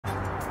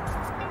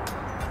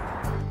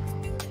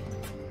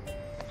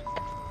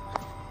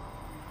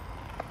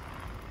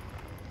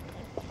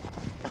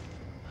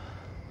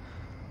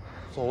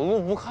走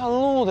路不看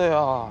路的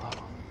呀？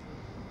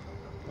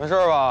没事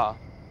吧？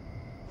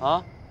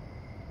啊？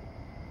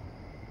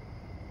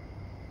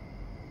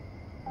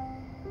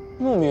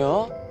慕名？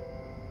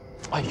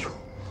哎呦，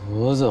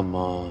我怎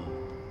么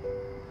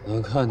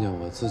能看见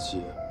我自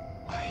己？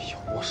哎呦，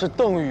我是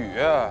邓宇，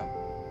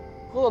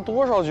喝了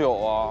多少酒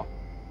啊？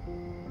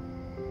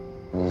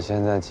你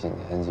现在几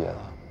年级了？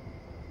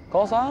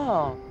高3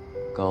啊。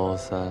高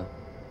3。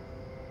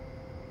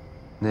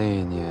那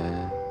一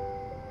年，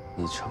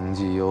你成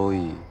绩优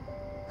异，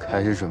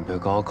开始准备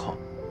高考，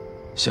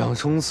想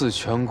冲刺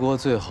全国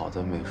最好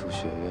的美术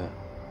学院。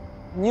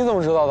你怎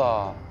么知道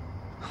的？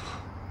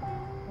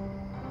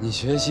你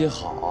学习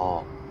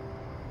好，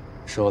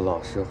受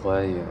老师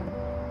欢迎，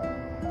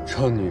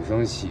受女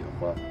生喜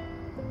欢，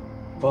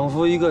仿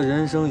佛一个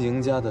人生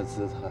赢家的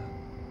姿态。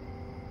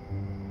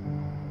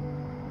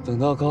等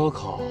到高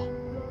考，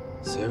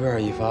随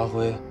便一发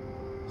挥，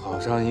考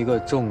上一个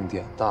重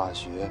点大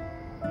学，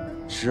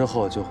之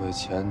后就会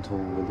前途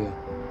无量。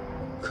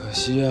可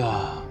惜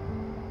啊，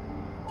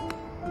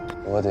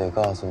我得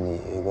告诉你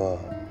一个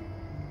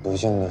不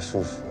幸的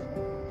事实：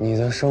你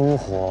的生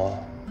活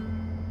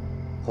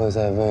会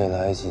在未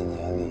来几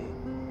年里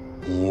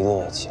一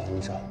落千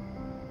丈，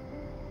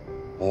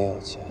没有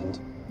前途，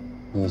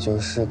你就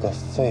是个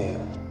废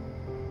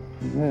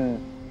物。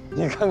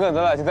你看看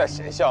咱俩现在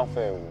谁像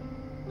废物？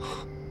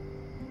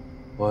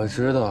我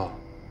知道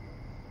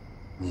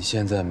你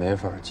现在没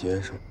法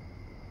接受，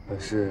可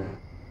是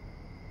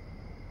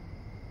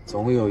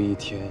总有一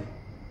天，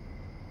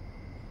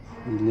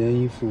你连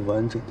一幅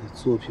完整的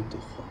作品都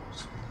画不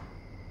出来，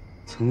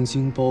曾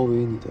经包围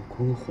你的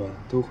光环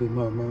都会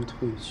慢慢褪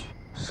去，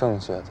剩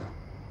下的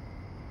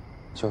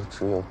就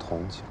只有同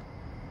情。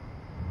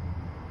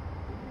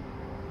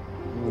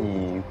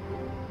你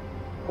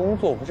工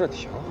作不是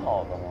挺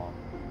好的吗？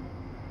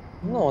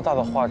那么大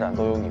的画展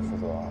都由你负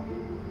责啊？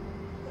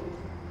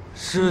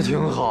是挺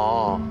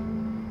好，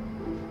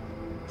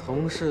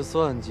同事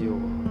算计我，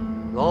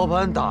老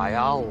板打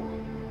压我，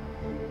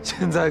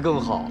现在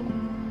更好了，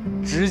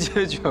直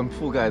接卷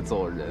铺盖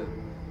走人。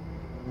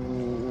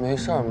没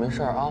事儿，没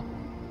事儿啊，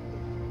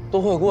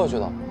都会过去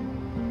的。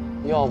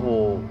要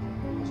不我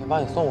先把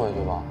你送回去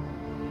吧？